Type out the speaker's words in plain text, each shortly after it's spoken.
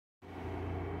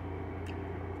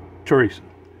Teresa.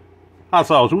 Hot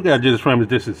sauce. We got just remember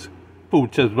this is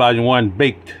Food Tips Volume 1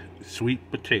 baked sweet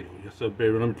potato. Yes sir,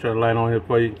 baby. Let me turn the light on here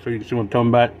for you so you can see what I'm talking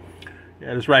about.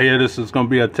 Yeah, this right here, this is going to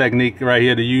be a technique right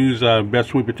here to use best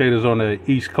sweet potatoes on the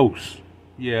East Coast.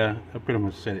 Yeah, I pretty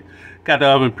much said it. Got the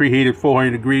oven preheated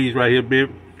 400 degrees right here,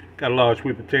 baby. Got a large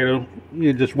sweet potato. You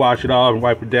can just wash it off and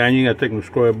wipe it down. You ain't got to take no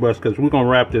scrub brush because we're going to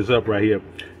wrap this up right here.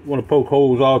 You want to poke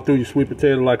holes all through your sweet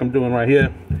potato like I'm doing right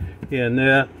here. Here and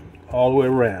there, all the way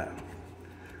around.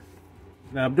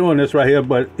 Now I'm doing this right here,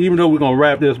 but even though we're going to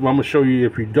wrap this, I'm going to show you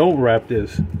if you don't wrap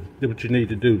this, what you need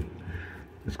to do.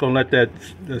 It's going to let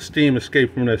the steam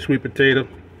escape from that sweet potato.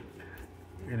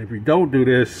 And if you don't do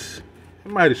this,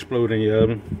 it might explode in your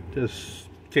oven. Just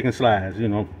chicken slides, you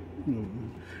know.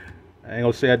 I ain't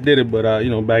gonna say I did it, but you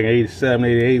know, back in 87,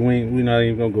 88, we're not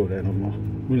even gonna go there no more.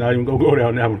 We're not even gonna go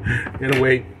down that one.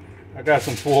 Anyway, I got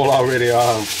some foil already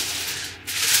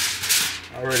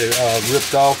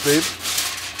ripped off, babe.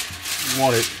 You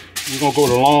want it? We're gonna go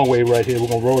the long way right here. We're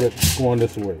gonna roll it going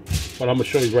this way. But I'm gonna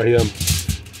show you right here.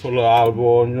 Put a little olive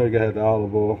oil. You know you gotta have the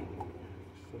olive oil,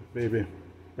 so, baby.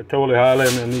 I totally holler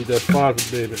and I need that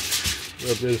sponsor, baby.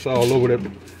 It's all over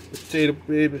that potato,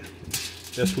 baby.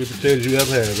 Best sweet potatoes you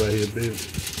ever had right here, baby.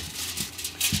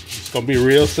 It's gonna be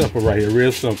real simple right here,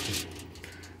 real simple.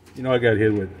 You know I got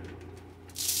hit with.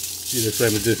 See this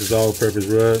famous, this is all-purpose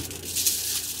rub.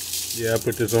 Yeah, I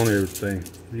put this on everything.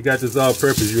 You got this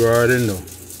all-purpose, you already know.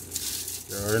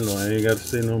 You already know. I ain't got to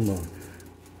say no more.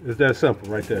 It's that simple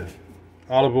right there.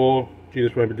 Olive oil. See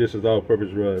this famous, this is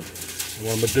all-purpose rub. And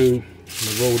what I'm gonna do,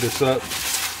 I'm gonna roll this up.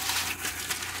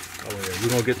 Oh yeah, we're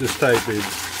gonna get this tight, baby.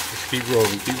 Just keep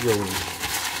rolling, keep rolling.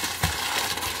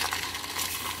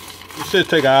 It should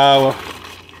take an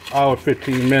hour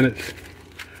 15 minutes.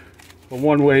 But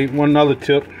one other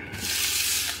tip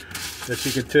that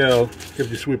you can tell if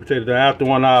your sweet potato done after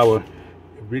 1 hour,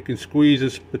 if we can squeeze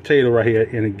this potato right here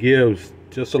and it gives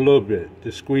just a little bit,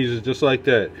 just squeeze it just like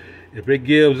that. If it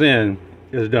gives in,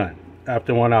 it's done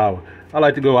after 1 hour. I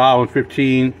like to go 1 hour and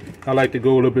 15. I like to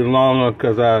go a little bit longer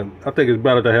because I think it's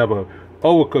better to have a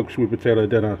overcooked sweet potato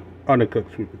than a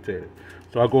undercooked sweet potato.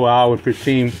 So I go 1 hour and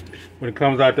 15. When it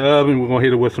comes out the oven, we're gonna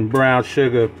hit it with some brown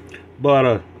sugar,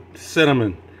 butter,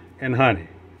 cinnamon, and honey.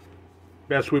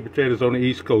 Best sweet potatoes on the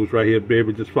East Coast right here,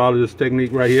 baby. Just follow this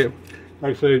technique right here.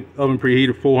 Like I said, oven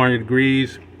preheated 400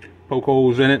 degrees. Poke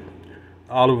holes in it.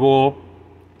 Olive oil.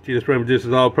 See this remember, this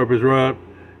is all-purpose rub.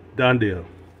 Done deal.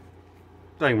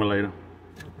 Thank you, my lady.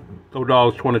 Go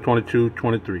Dogs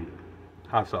 2022-23.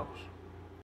 Hot sauce.